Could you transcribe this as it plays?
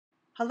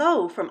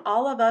Hello from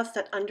all of us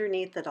at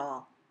Underneath It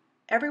All.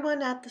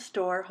 Everyone at the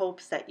store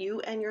hopes that you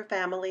and your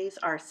families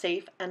are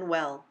safe and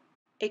well.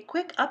 A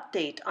quick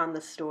update on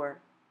the store.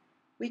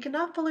 We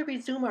cannot fully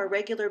resume our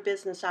regular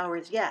business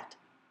hours yet.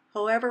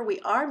 However, we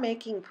are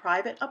making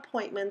private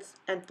appointments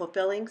and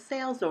fulfilling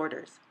sales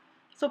orders,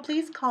 so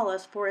please call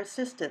us for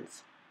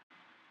assistance.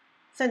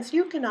 Since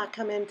you cannot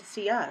come in to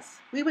see us,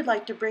 we would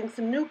like to bring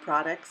some new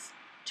products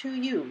to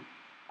you,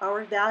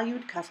 our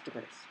valued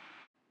customers.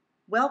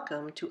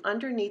 Welcome to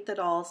Underneath It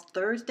All's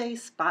Thursday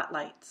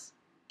Spotlights.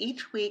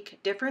 Each week,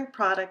 different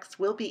products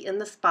will be in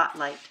the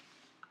spotlight.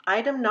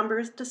 Item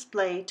numbers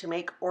display to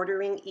make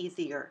ordering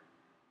easier.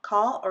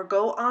 Call or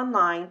go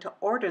online to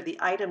order the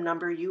item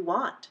number you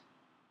want.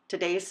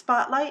 Today's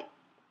spotlight,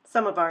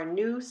 some of our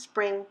new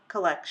spring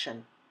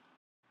collection.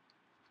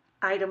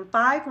 Item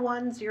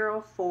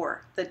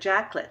 5104, the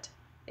jacket.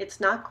 It's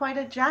not quite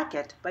a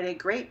jacket, but a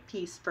great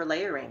piece for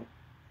layering.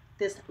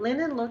 This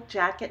linen look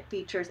jacket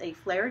features a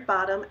flared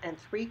bottom and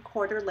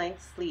 3/4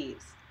 length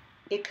sleeves.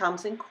 It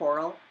comes in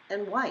coral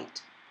and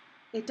white.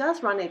 It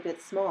does run a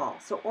bit small,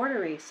 so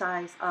order a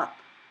size up.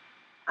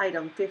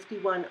 Item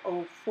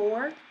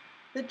 5104,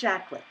 the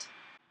jacket.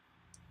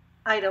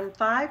 Item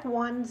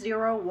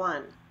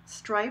 5101,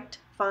 striped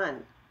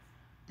fun.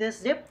 This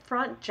zip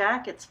front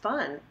jacket's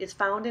fun is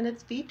found in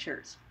its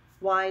features: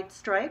 wide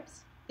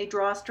stripes, a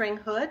drawstring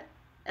hood,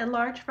 and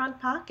large front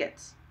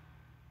pockets.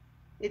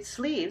 Its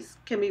sleeves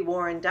can be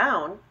worn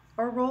down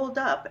or rolled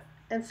up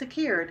and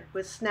secured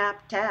with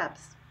snap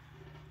tabs.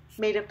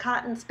 Made of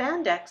cotton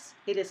spandex,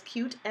 it is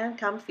cute and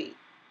comfy.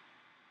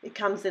 It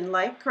comes in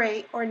light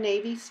gray or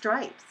navy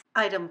stripes.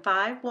 Item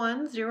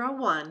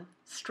 5101,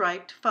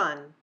 striped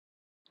fun.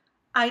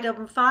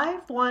 Item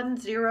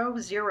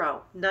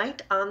 5100,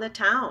 night on the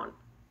town.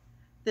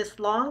 This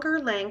longer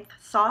length,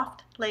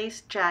 soft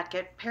lace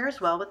jacket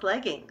pairs well with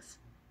leggings.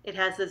 It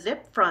has a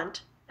zip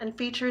front and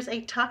features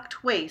a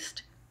tucked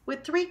waist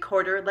with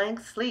 3/4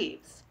 length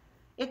sleeves.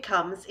 It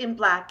comes in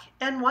black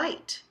and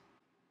white.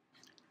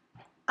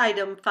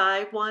 Item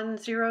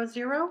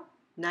 5100,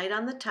 night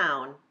on the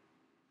town.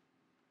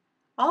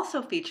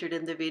 Also featured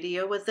in the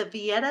video was the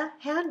Vieta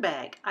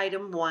handbag,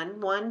 item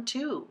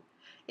 112.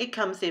 It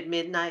comes in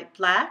midnight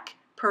black,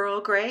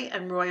 pearl gray,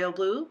 and royal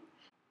blue.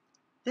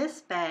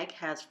 This bag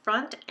has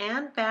front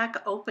and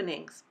back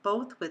openings,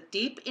 both with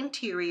deep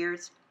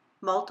interiors,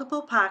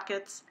 multiple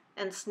pockets,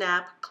 and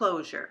snap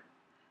closure.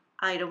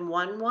 Item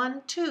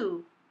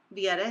 112,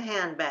 Vieta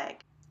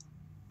handbag.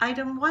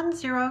 Item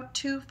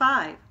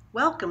 1025,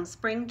 welcome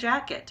spring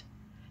jacket.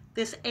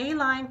 This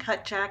A-line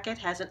cut jacket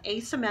has an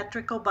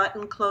asymmetrical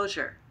button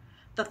closure.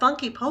 The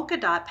funky polka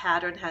dot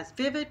pattern has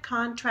vivid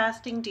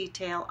contrasting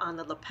detail on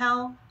the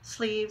lapel,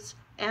 sleeves,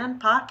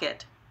 and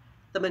pocket.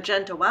 The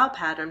magenta wow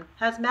pattern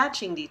has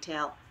matching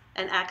detail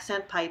and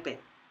accent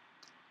piping.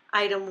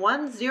 Item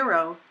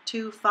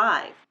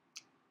 1025,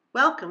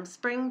 welcome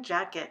spring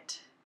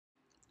jacket.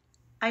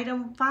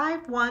 Item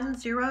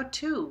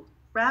 5102,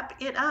 wrap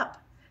it up.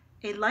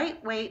 A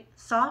lightweight,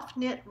 soft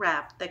knit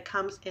wrap that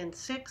comes in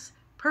 6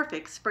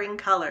 perfect spring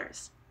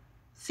colors: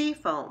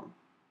 seafoam,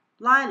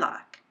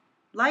 lilac,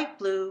 light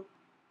blue,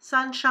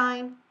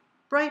 sunshine,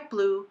 bright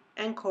blue,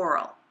 and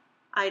coral.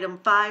 Item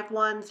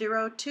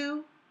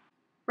 5102,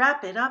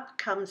 wrap it up,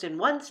 comes in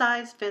one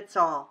size fits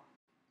all.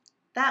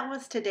 That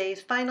was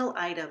today's final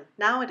item.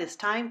 Now it is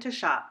time to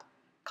shop.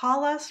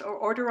 Call us or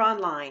order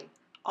online.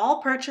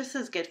 All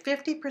purchases get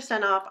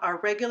 50% off our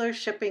regular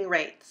shipping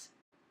rates.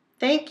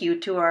 Thank you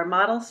to our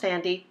model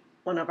Sandy,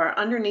 one of our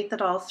Underneath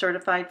It All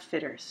certified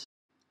fitters.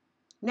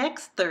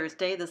 Next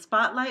Thursday, the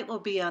spotlight will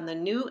be on the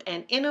new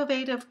and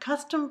innovative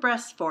custom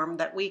breast form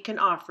that we can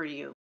offer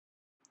you.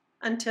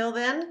 Until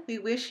then, we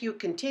wish you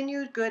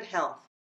continued good health.